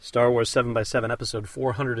Star Wars 7x7, episode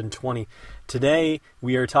 420. Today,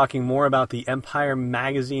 we are talking more about the Empire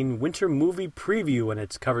Magazine Winter Movie Preview and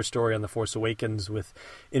its cover story on The Force Awakens, with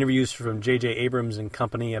interviews from J.J. Abrams and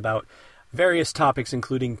company about various topics,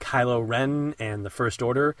 including Kylo Ren and the First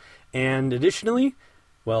Order, and additionally,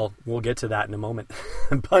 well, we'll get to that in a moment.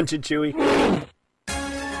 Punch it, Chewie.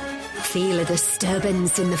 Feel a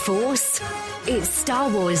disturbance in the Force? It's Star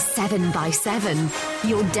Wars 7x7,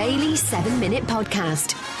 your daily 7-minute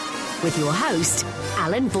podcast. With your host,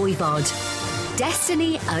 Alan Voivod.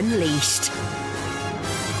 Destiny Unleashed.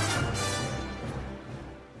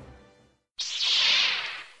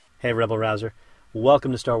 Hey, Rebel Rouser.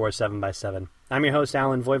 Welcome to Star Wars 7x7. I'm your host,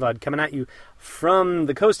 Alan Voivod, coming at you from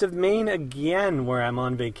the coast of Maine again, where I'm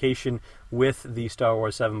on vacation with the Star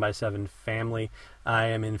Wars 7x7 family. I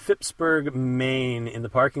am in Phippsburg, Maine, in the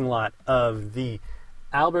parking lot of the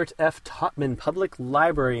Albert F. Totman Public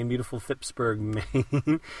Library in beautiful Phippsburg,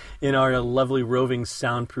 Maine, in our lovely roving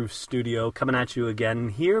soundproof studio, coming at you again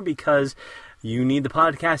here because you need the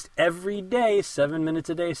podcast every day, 7 minutes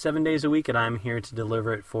a day, 7 days a week, and I'm here to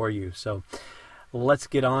deliver it for you. So let's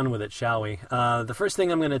get on with it, shall we? The first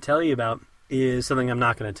thing I'm going to tell you about is something I'm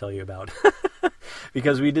not going to tell you about.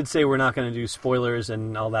 Because we did say we're not going to do spoilers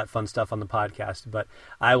and all that fun stuff on the podcast, but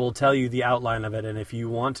I will tell you the outline of it, and if you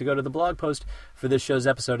want to go to the blog post for this show's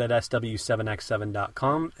episode at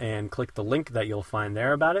sw7x7.com and click the link that you'll find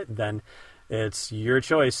there about it, then it's your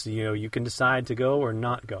choice. You know, you can decide to go or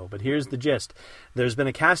not go. But here's the gist. There's been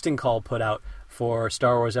a casting call put out for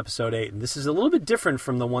Star Wars Episode 8. And this is a little bit different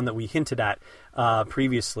from the one that we hinted at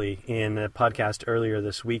previously in a podcast earlier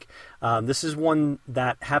this week. This is one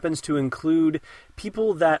that happens to include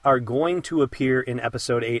people that are going to appear in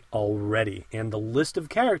Episode 8 already. And the list of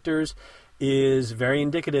characters is very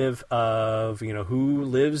indicative of, you know, who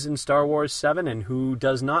lives in Star Wars 7 and who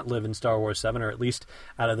does not live in Star Wars 7, or at least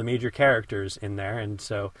out of the major characters in there. And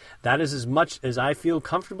so that is as much as I feel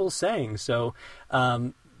comfortable saying. So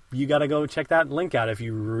you got to go check that link out if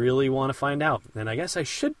you really want to find out. And I guess I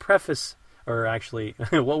should preface, or actually,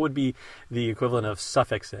 what would be the equivalent of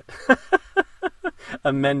suffix it?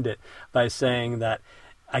 Amend it by saying that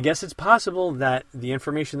I guess it's possible that the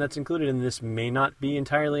information that's included in this may not be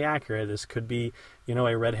entirely accurate. This could be, you know,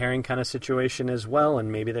 a red herring kind of situation as well,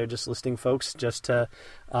 and maybe they're just listing folks just to,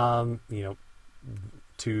 you know,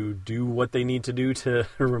 to do what they need to do to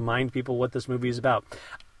remind people what this movie is about.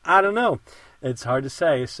 I don't know. It's hard to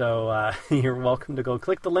say, so you're welcome to go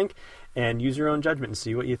click the link and use your own judgment and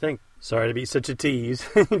see what you think. Sorry to be such a tease.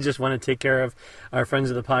 Just want to take care of our friends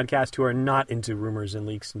of the podcast who are not into rumors and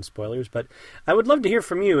leaks and spoilers. But I would love to hear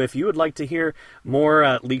from you. If you would like to hear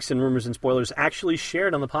more leaks and rumors and spoilers actually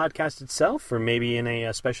shared on the podcast itself, or maybe in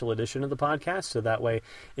a special edition of the podcast, so that way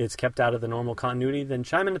it's kept out of the normal continuity, then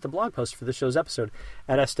chime in at the blog post for this show's episode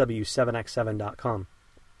at sw7x7.com.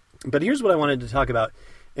 But here's what I wanted to talk about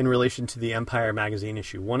in relation to the Empire Magazine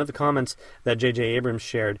issue. One of the comments that J.J. Abrams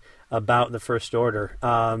shared about the First Order,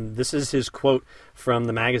 this is his quote from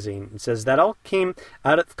the magazine. It says, "That all came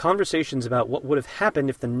out of conversations about what would have happened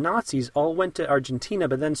if the Nazis all went to Argentina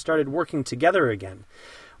but then started working together again.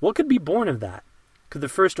 What could be born of that? Could the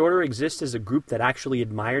First Order exist as a group that actually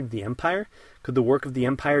admired the Empire? Could the work of the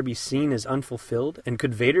Empire be seen as unfulfilled? And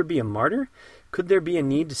could Vader be a martyr? Could there be a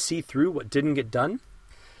need to see through what didn't get done?"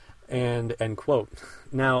 And end quote.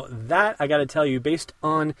 Now, that, I got to tell you, based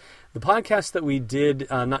on the podcast that we did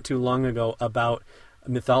not too long ago about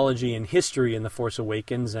mythology and history in The Force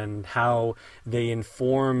Awakens and how they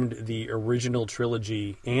informed the original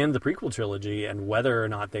trilogy and the prequel trilogy and whether or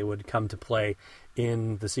not they would come to play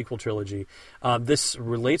in the sequel trilogy, this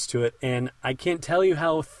relates to it, and I can't tell you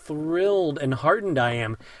how thrilled and heartened I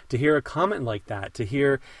am to hear a comment like that, to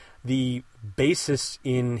hear the basis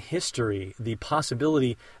in history, the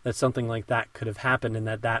possibility that something like that could have happened, and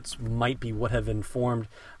that might be what have informed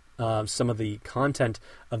some of the content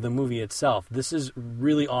of the movie itself. This is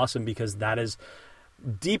really awesome because that is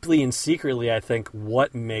deeply and secretly, I think,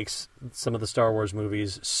 what makes some of the Star Wars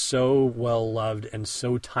movies so well loved and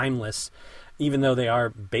so timeless, even though they are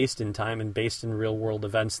based in time and based in real world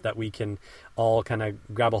events that we can all kind of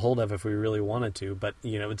grab a hold of if we really wanted to. But,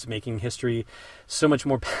 you know, it's making history so much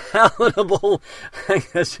more palatable, I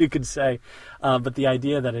guess you could say. But the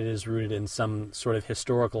idea that it is rooted in some sort of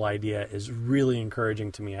historical idea is really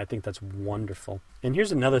encouraging to me. I think that's wonderful. And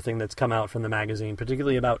here's another thing that's come out from the magazine,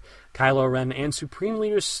 particularly about Kylo Ren and Supreme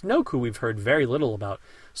Leader Snoke, who we've heard very little about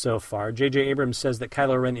so far. J.J. Abrams says that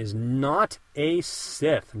Kylo Ren is not a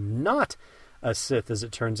Sith, not a Sith, as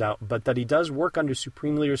it turns out, but that he does work under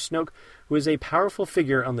Supreme Leader Snoke, who is a powerful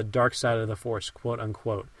figure on the dark side of the Force,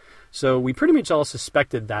 quote-unquote. So we pretty much all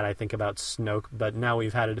suspected that, I think, about Snoke, but now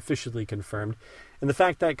we've had it officially confirmed. And the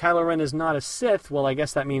fact that Kylo Ren is not a Sith, well, I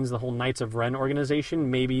guess that means the whole Knights of Ren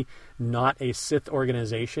organization, maybe not a Sith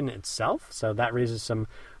organization itself. So that raises some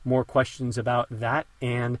more questions about that,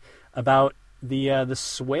 and about the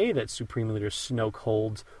sway that Supreme Leader Snoke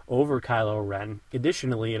holds over Kylo Ren.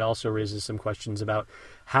 Additionally, it also raises some questions about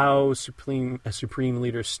how Supreme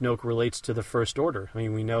Leader Snoke relates to the First Order. I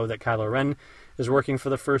mean, we know that Kylo Ren is working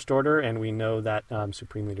for the First Order, and we know that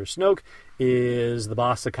Supreme Leader Snoke is the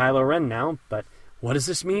boss of Kylo Ren now, but what does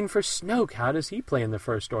this mean for Snoke? How does he play in the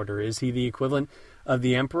First Order? Is he the equivalent of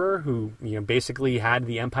the Emperor, who basically had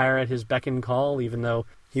the Empire at his beck and call, even though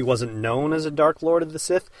he wasn't known as a Dark Lord of the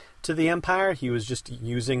Sith to the Empire? He was just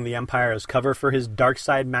using the Empire as cover for his dark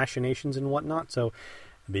side machinations and whatnot. So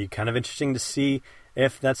it'd be kind of interesting to see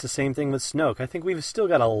if that's the same thing with Snoke. I think we've still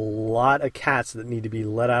got a lot of cats that need to be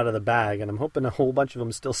let out of the bag, and I'm hoping a whole bunch of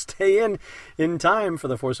them still stay in time for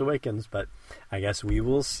The Force Awakens, but I guess we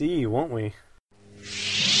will see, won't we?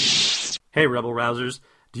 Hey, Rebel Rousers.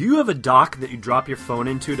 Do you have a dock that you drop your phone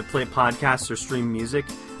into to play podcasts or stream music?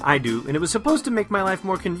 I do, and it was supposed to make my life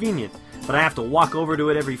more convenient, but I have to walk over to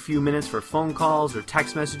it every few minutes for phone calls or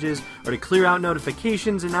text messages, or to clear out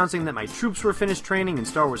notifications announcing that my troops were finished training in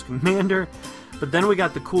Star Wars Commander. But then we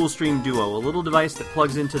got the Coolstream Duo, a little device that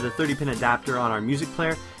plugs into the 30-pin adapter on our music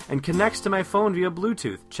player and connects to my phone via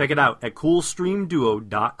Bluetooth. Check it out at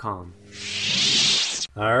CoolstreamDuo.com.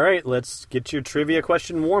 All right, let's get your trivia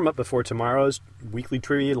question warm-up before tomorrow's weekly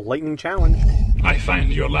trivia lightning challenge. I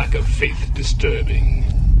find your lack of faith disturbing.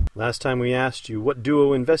 Last time we asked you what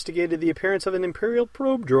duo investigated the appearance of an Imperial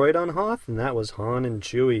probe droid on Hoth, and that was Han and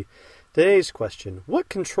Chewie. Today's question, what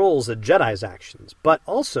controls a Jedi's actions, but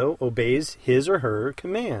also obeys his or her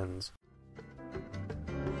commands?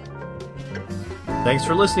 Thanks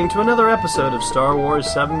for listening to another episode of Star Wars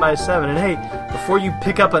 7x7. And hey, before you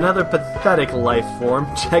pick up another pathetic life form,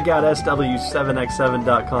 check out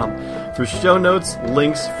SW7x7.com for show notes,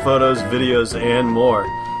 links, photos, videos, and more.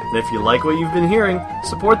 And if you like what you've been hearing,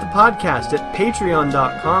 support the podcast at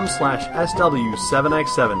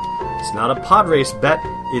patreon.com/SW7x7. It's not a pod race bet,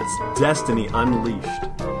 it's Destiny Unleashed.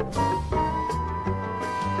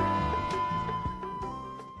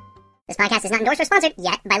 This podcast is not endorsed or sponsored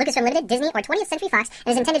yet by Lucasfilm Limited, Disney, or 20th Century Fox,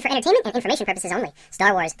 and is intended for entertainment and information purposes only.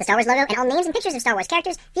 Star Wars, the Star Wars logo, and all names and pictures of Star Wars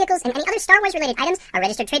characters, vehicles, and any other Star Wars-related items are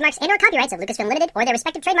registered trademarks and/or copyrights of Lucasfilm Limited or their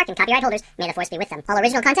respective trademark and copyright holders. May the Force be with them. All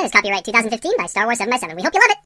original content is copyright 2015 by Star Wars 7x7. We hope you love it!